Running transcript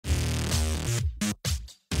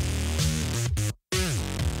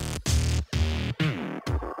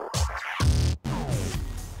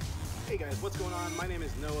What's going on? My name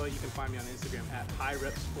is Noah. You can find me on Instagram at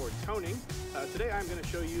HighRepsForToning. Today I'm going to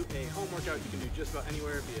show you a home workout you can do just about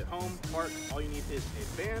anywhere, be it home, park. All you need is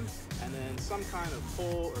a band and then some kind of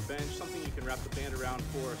pole or bench, something you can wrap the band around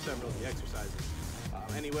for several of the exercises.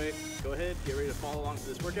 Anyway, go ahead, get ready to follow along to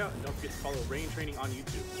this workout, and don't forget to follow Rain Training on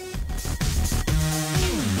YouTube.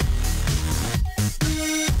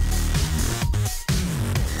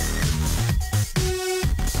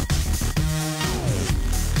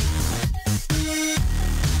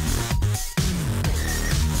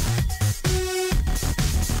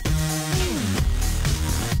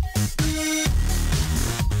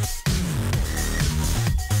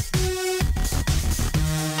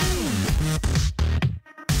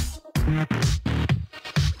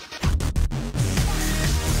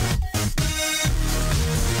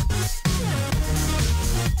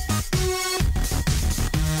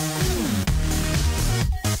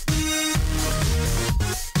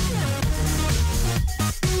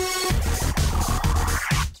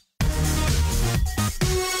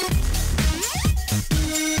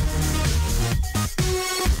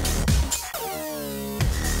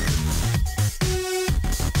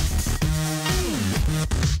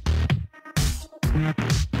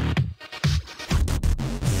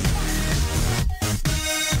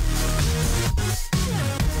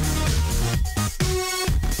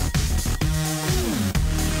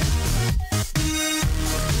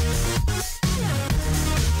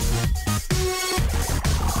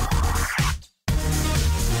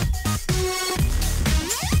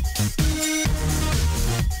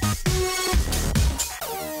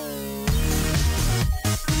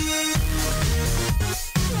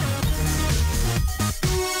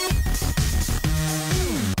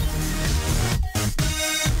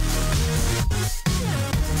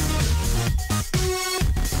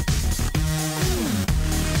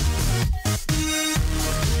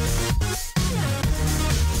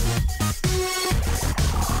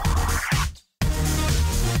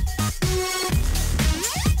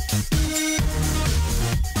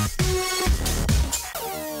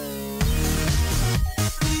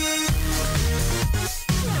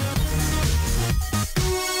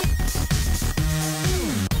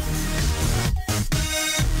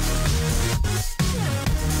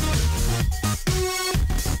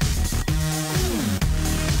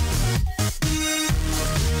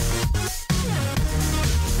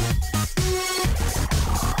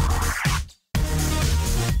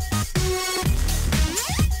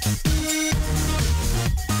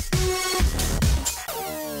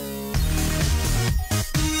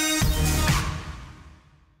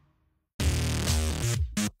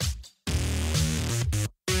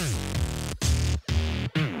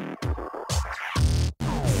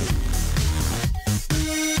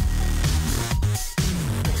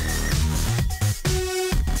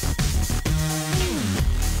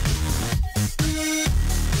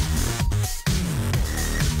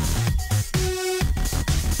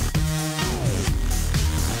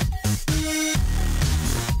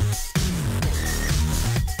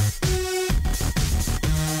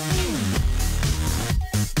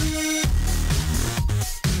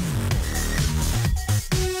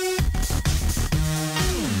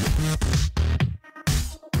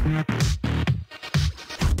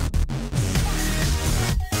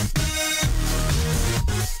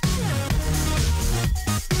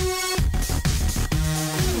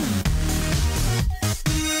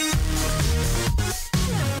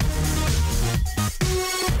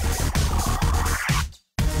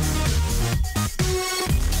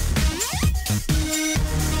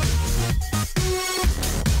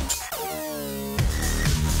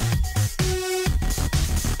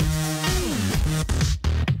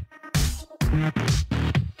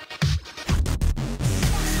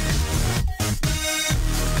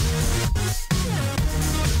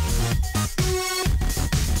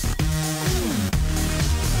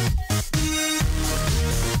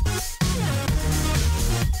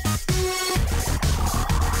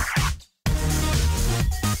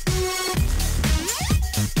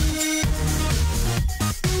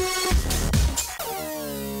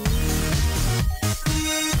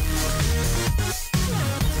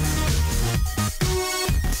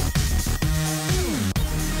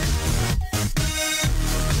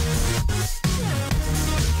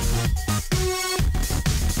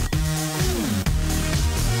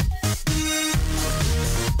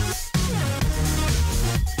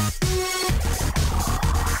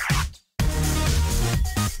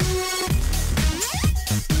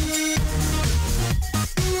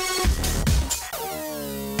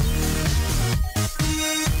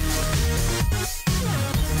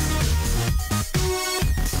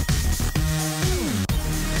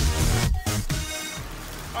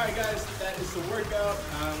 Alright guys, that is the workout.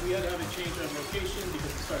 We had to have a change of location because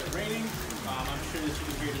it started raining. I'm sure that you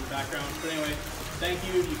can hear it in the background. But anyway, thank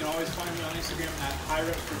you. You can always find me on Instagram at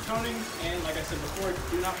HighRepsForToning. And like I said before,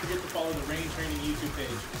 do not forget to follow the Rain Training YouTube page.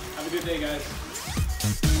 Have a good day, guys.